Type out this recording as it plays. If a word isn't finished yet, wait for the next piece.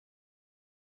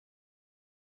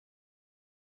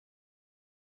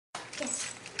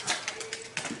Yes.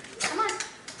 Come on.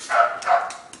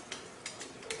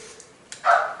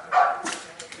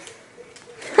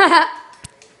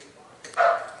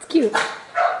 It's cute.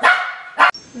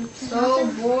 So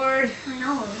bored. I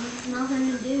know, there's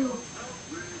nothing to do.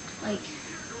 Like,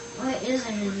 what is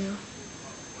there to do?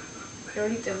 You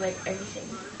already did like everything.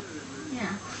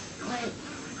 Yeah, like,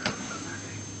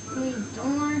 we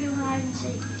don't want to do hide and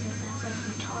seek because that's like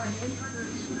retarded.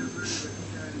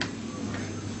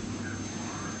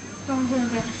 Don't do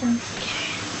anything.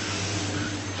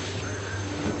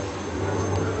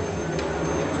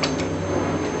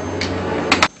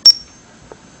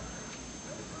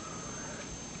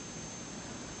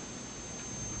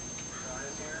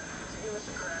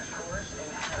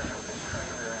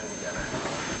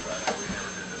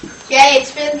 Jay,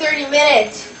 it's been 30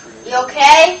 minutes. You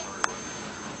okay?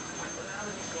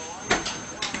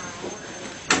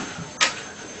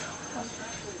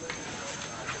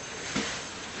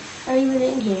 How are you even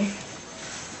in here?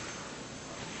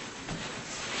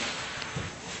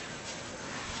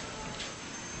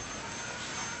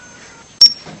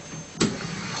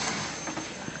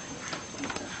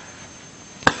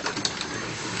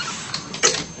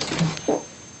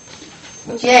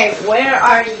 Jay, where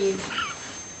are you?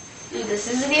 Dude, this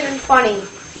isn't even funny.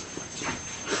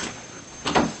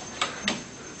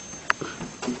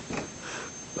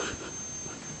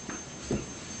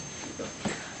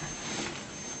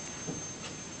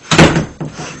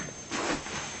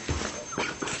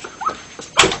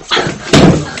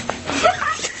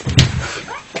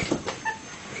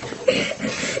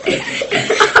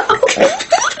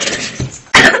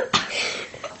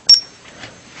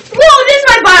 Whoa, this is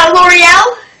my bottle, L'Oreal!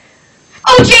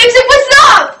 Oh, Jameson, what's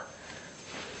up?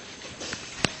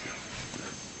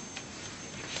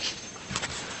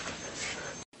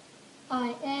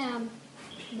 I am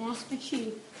Master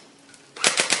Chief.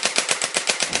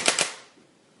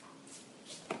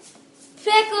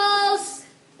 Pickles!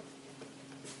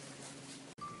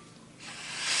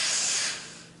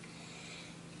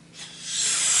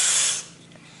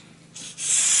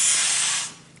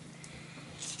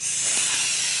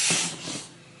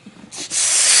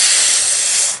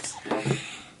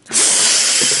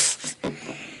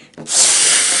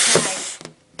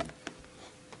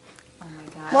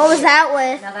 What was that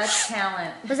with? Now that's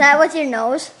talent. Was that with your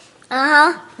nose?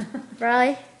 Uh-huh.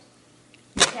 Really?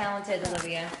 You're talented,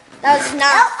 Olivia. That was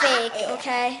not fake,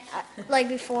 okay? Like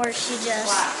before, she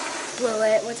just blew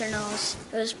it with her nose.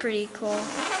 It was pretty cool.